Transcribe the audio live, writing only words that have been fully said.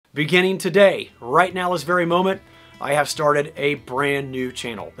Beginning today, right now this very moment, I have started a brand new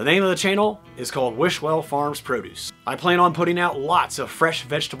channel. The name of the channel is called Wishwell Farms Produce. I plan on putting out lots of fresh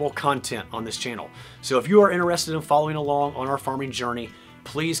vegetable content on this channel. So if you are interested in following along on our farming journey,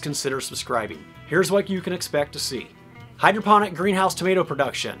 please consider subscribing. Here's what you can expect to see. Hydroponic greenhouse tomato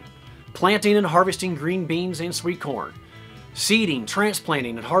production, planting and harvesting green beans and sweet corn, seeding,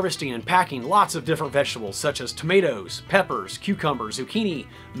 transplanting, and harvesting and packing lots of different vegetables such as tomatoes, peppers, cucumbers, zucchini,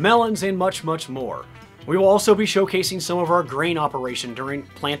 melons, and much, much more. We will also be showcasing some of our grain operation during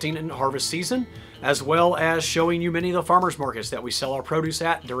planting and harvest season, as well as showing you many of the farmers markets that we sell our produce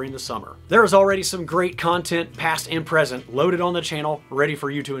at during the summer. There is already some great content, past and present, loaded on the channel, ready for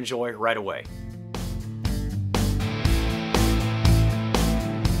you to enjoy right away.